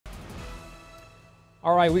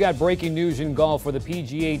All right, we got breaking news in golf where the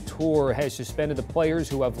PGA Tour has suspended the players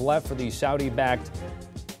who have left for the Saudi-backed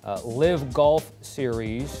LIV Golf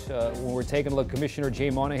Series. When we're taking a look, Commissioner Jay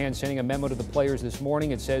Monahan sending a memo to the players this morning.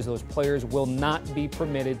 It says those players will not be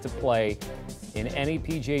permitted to play in any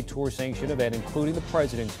PGA Tour sanctioned event, including the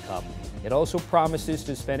President's Cup. It also promises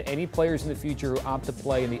to suspend any players in the future who opt to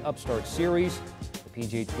play in the Upstart Series. The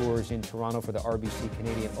PGA Tour is in Toronto for the RBC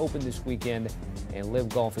Canadian Open this weekend, and LIV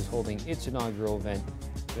Golf is holding its inaugural event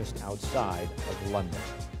just outside of London.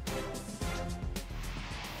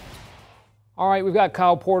 All right, we've got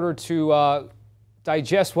Kyle Porter to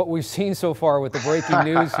digest what we've seen so far with the breaking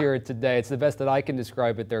news here today. It's the best that I can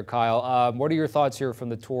describe it there, Kyle. What are your thoughts here from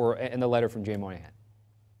the tour and the letter from Jay Monahan?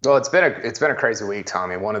 Well, it's been a crazy week,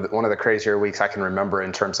 Tommy. One of the crazier weeks I can remember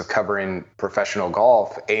in terms of covering professional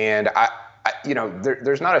golf. And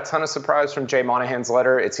there's not a ton of surprise from Jay Monahan's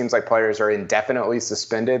letter. It seems like players are indefinitely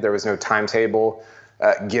suspended. There was no timetable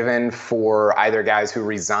given for either guys who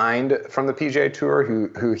resigned from the PGA Tour,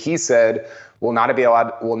 who he said will not be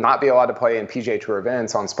allowed to play in PGA Tour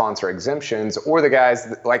events on sponsor exemptions, or the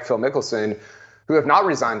guys like Phil Mickelson who have not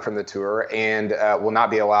resigned from the tour and will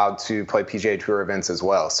not be allowed to play PGA Tour events as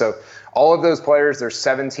well. So all of those players, there's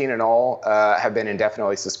 17 in all, have been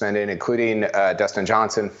indefinitely suspended, including Dustin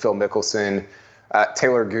Johnson, Phil Mickelson,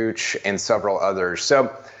 Taylor Gooch, and several others.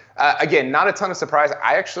 So again, not a ton of surprise.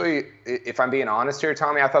 I actually, if I'm being honest here,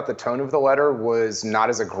 Tommy, I thought the tone of the letter was not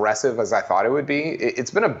as aggressive as I thought it would be.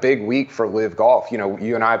 It's been a big week for LIV Golf. You know,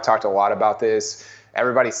 you and I have talked a lot about this.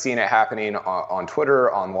 Everybody's seen it happening on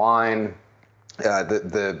Twitter, online.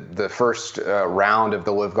 The first round of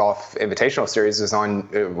the LIV Golf Invitational Series is on,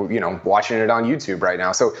 watching it on YouTube right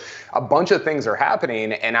now. So a bunch of things are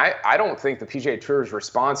happening, and I don't think the PGA Tour's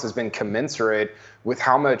response has been commensurate with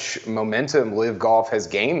how much momentum LIV Golf has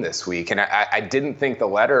gained this week. And I didn't think the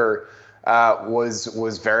letter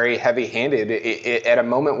was very heavy-handed at a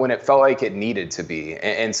moment when it felt like it needed to be.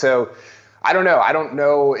 And so I don't know. I don't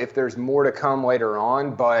know if there's more to come later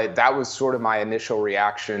on, but that was sort of my initial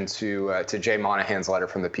reaction to Jay Monahan's letter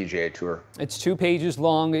from the PGA Tour. It's 2 pages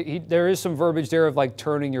long. There is some verbiage there of like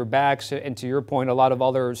turning your backs, and to your point, a lot of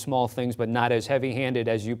other small things, but not as heavy-handed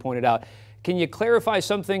as you pointed out. Can you clarify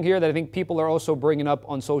something here that I think people are also bringing up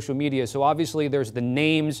on social media? So obviously there's the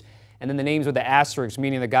names, and then the names with the asterisks,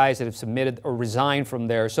 meaning the guys that have submitted or resigned from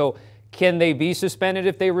there. So can they be suspended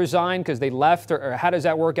if they resign because they left, or how does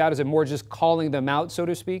that work out? Is it more just calling them out, so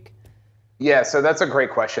to speak? Yeah, so that's a great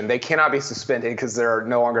question. They cannot be suspended because they're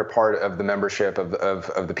no longer part of the membership of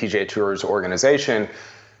the PGA Tour's organization.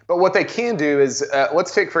 But what they can do is,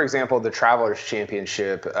 let's take, for example, the Travelers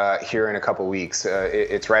Championship here in a couple weeks.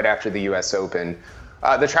 It's right after the U.S. Open.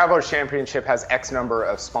 The Travelers Championship has X number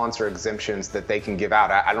of sponsor exemptions that they can give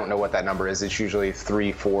out. I don't know what that number is. It's usually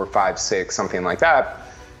 3, 4, 5, 6, something like that.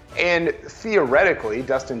 And theoretically,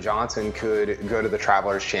 Dustin Johnson could go to the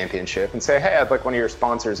Travelers Championship and say, hey, I'd like one of your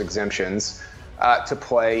sponsors' exemptions to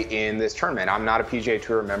play in this tournament. I'm not a PGA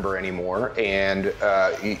Tour member anymore, and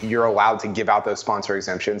you're allowed to give out those sponsor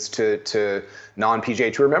exemptions to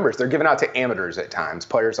non-PGA Tour members. They're given out to amateurs at times,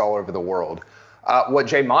 players all over the world. What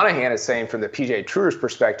Jay Monahan is saying from the PGA Tour's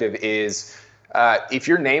perspective is, if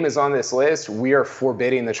your name is on this list, we are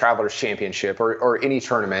forbidding the Travelers Championship or any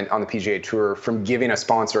tournament on the PGA Tour from giving a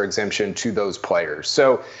sponsor exemption to those players.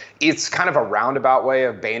 So it's kind of a roundabout way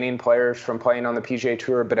of banning players from playing on the PGA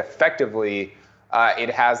Tour, but effectively it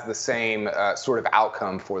has the same sort of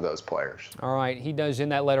outcome for those players. All right. He does in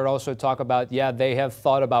that letter also talk about, they have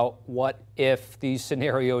thought about what if these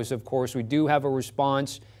scenarios. Of course, we do have a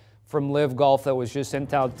response from LIV Golf that was just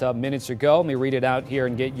sent out minutes ago. Let me read it out here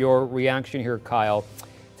and get your reaction here, Kyle.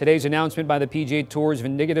 Today's announcement by the PGA Tour is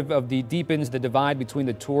vindicative of deepens the divide between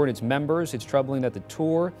the Tour and its members. It's troubling that the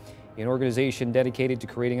Tour, an organization dedicated to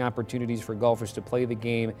creating opportunities for golfers to play the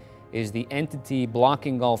game, is the entity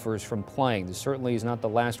blocking golfers from playing. This certainly is not the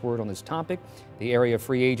last word on this topic. The area of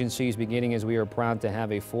free agency is beginning as we are proud to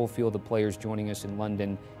have a full field of players joining us in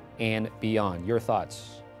London and beyond. Your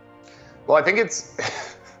thoughts? Well, I think it's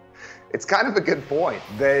kind of a good point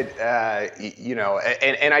that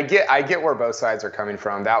and I get where both sides are coming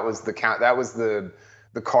from. That was the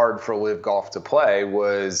card for LIV Golf to play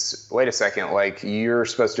was, wait a second, like you're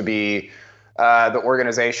supposed to be the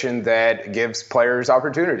organization that gives players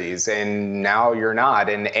opportunities, and now you're not.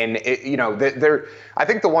 And I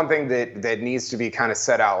think the one thing that needs to be kind of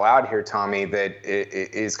said out loud here, Tommy, that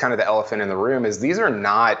is kind of the elephant in the room is these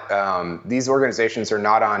organizations are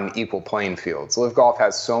not on equal playing fields. LIV Golf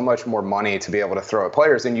has so much more money to be able to throw at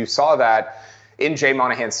players, and you saw that in Jay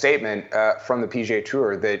Monahan's statement from the PGA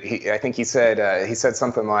Tour that I think he said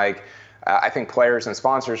something like, I think players and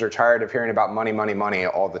sponsors are tired of hearing about money, money, money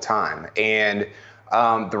all the time. And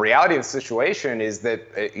the reality of the situation is that,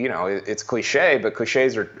 it's cliche, but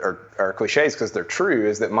cliches are cliches because they're true,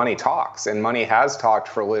 is that money talks, and money has talked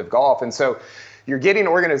for LIV Golf. And so you're getting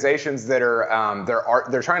organizations that are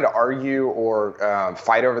they're trying to argue or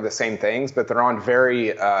fight over the same things, but they're on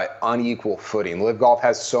very unequal footing. LIV Golf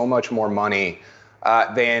has so much more money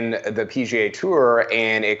than the PGA Tour,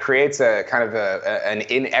 and it creates a kind of an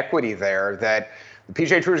inequity there that the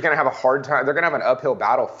PGA Tour is going to have a hard time. They're going to have an uphill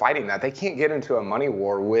battle fighting that. They can't get into a money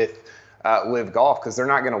war with LIV Golf because they're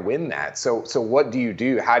not going to win that. So what do you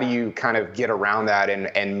do? How do you kind of get around that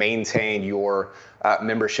and maintain your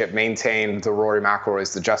membership, maintain the Rory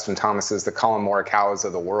McIlroys, the Justin Thomases, the Colin Morikawas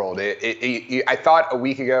of the world? I thought a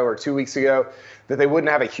week ago or 2 weeks ago that they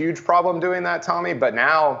wouldn't have a huge problem doing that, Tommy, but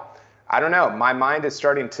now, I don't know. My mind is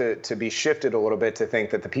starting to be shifted a little bit to think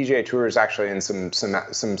that the PGA Tour is actually in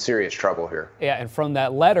some serious trouble here. Yeah, and from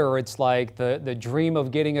that letter, it's like the dream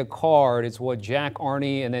of getting a card. It's what Jack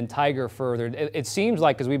Arney and then Tiger furthered. It seems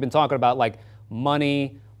like, because we've been talking about like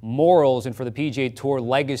money, morals, and for the PGA Tour,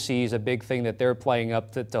 legacy is a big thing that they're playing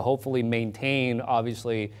up to hopefully maintain,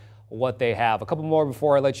 obviously, what they have. A couple more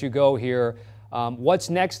before I let you go here. What's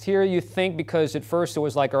next here, you think? Because at first it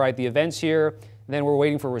was like, all right, the event's here. Then we're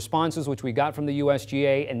waiting for responses, which we got from the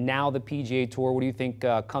USGA, and now the PGA Tour. What do you think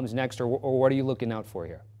comes next, or what are you looking out for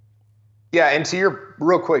here? Yeah, and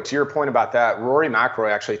real quick to your point about that, Rory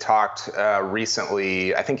McIlroy actually talked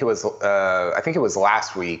recently. I think it was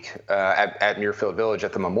last week at Muirfield Village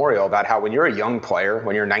at the Memorial about how when you're a young player,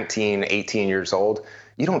 when you're 19, 18 years old,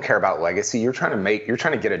 you don't care about legacy. You're trying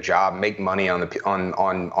to get a job, make money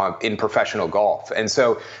in professional golf. And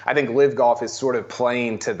so I think LIV Golf is sort of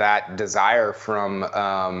playing to that desire from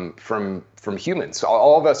humans.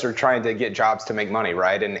 All of us are trying to get jobs to make money,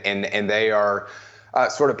 right? And they are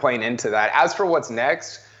sort of playing into that. As for what's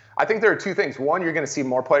next, I think there are two things. One, you're going to see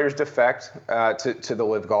more players defect to the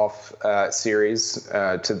LIV Golf series,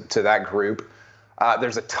 to that group.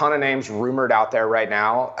 There's a ton of names rumored out there right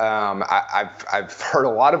now. I've heard a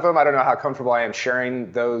lot of them. I don't know how comfortable I am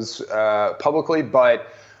sharing those publicly,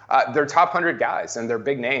 but they're top 100 guys, and they're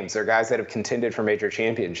big names. They're guys that have contended for major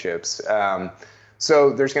championships.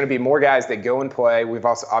 So there's going to be more guys that go and play. We've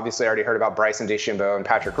also obviously already heard about Bryson DeChambeau and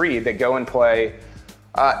Patrick Reed that go and play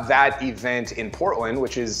that event in Portland,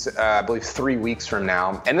 which is, I believe, 3 weeks from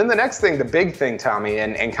now. And then the next thing, the big thing, Tommy,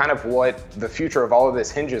 and kind of what the future of all of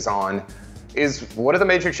this hinges on, is what do the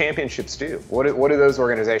major championships do? What do those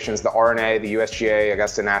organizations, the RNA, the USGA,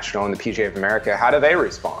 Augusta National, and the PGA of America, how do they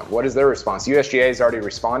respond? What is their response? USGA has already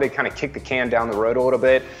responded, kind of kicked the can down the road a little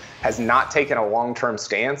bit, has not taken a long-term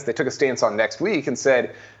stance. They took a stance on next week and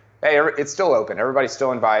said, hey, it's still open. Everybody's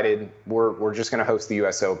still invited. We're just going to host the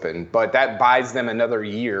U.S. Open. But that buys them another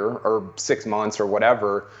year or 6 months or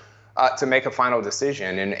whatever to make a final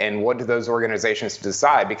decision. And what do those organizations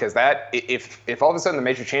decide? Because that, if all of a sudden the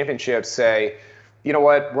major championships say, you know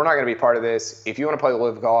what, we're not going to be part of this. If you want to play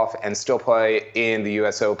LIV Golf and still play in the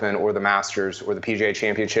U.S. Open or the Masters or the PGA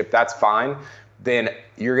Championship, that's fine. Then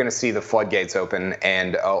you're going to see the floodgates open,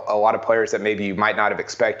 and a lot of players that maybe you might not have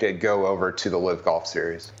expected go over to the LIV Golf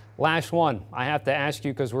Series. Last one. I have to ask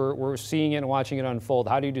you, because we're seeing it and watching it unfold.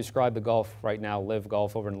 How do you describe the golf right now, LIV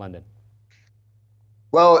Golf over in London?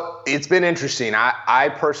 Well, it's been interesting. I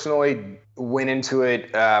personally went into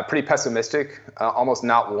it pretty pessimistic, almost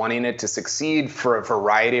not wanting it to succeed for a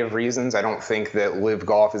variety of reasons. I don't think that LIV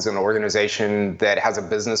Golf is an organization that has a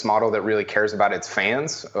business model that really cares about its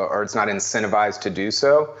fans, or it's not incentivized to do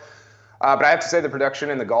so. But I have to say the production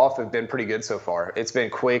in the golf have been pretty good so far. It's been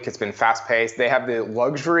quick. It's been fast-paced. They have the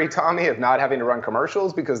luxury, Tommy, of not having to run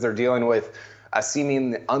commercials because they're dealing with a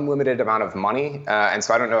seeming unlimited amount of money. And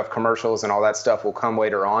so I don't know if commercials and all that stuff will come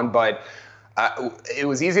later on. But it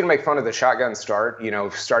was easy to make fun of the shotgun start,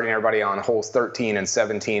 starting everybody on holes 13 and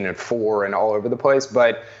 17 and 4 and all over the place.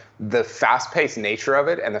 But the fast-paced nature of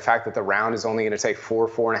it and the fact that the round is only going to take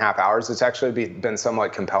 4.5 hours, it's actually been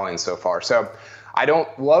somewhat compelling so far. So I don't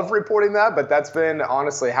love reporting that, but that's been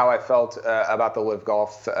honestly how I felt about the LIV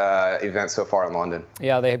Golf event so far in London.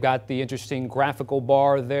 Yeah, they've got the interesting graphical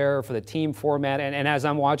bar there for the team format. And as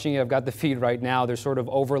I'm watching it, I've got the feed right now. They're sort of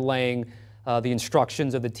overlaying the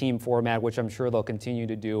instructions of the team format, which I'm sure they'll continue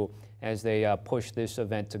to do as they push this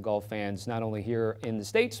event to golf fans, not only here in the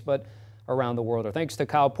States, but around the world. Thanks to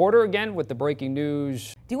Kyle Porter again with the breaking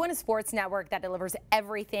news. Do you want a sports network that delivers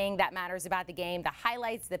everything that matters about the game? The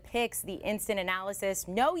highlights, the picks, the instant analysis,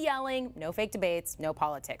 no yelling, no fake debates, no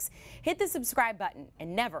politics. Hit the subscribe button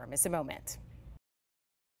and never miss a moment.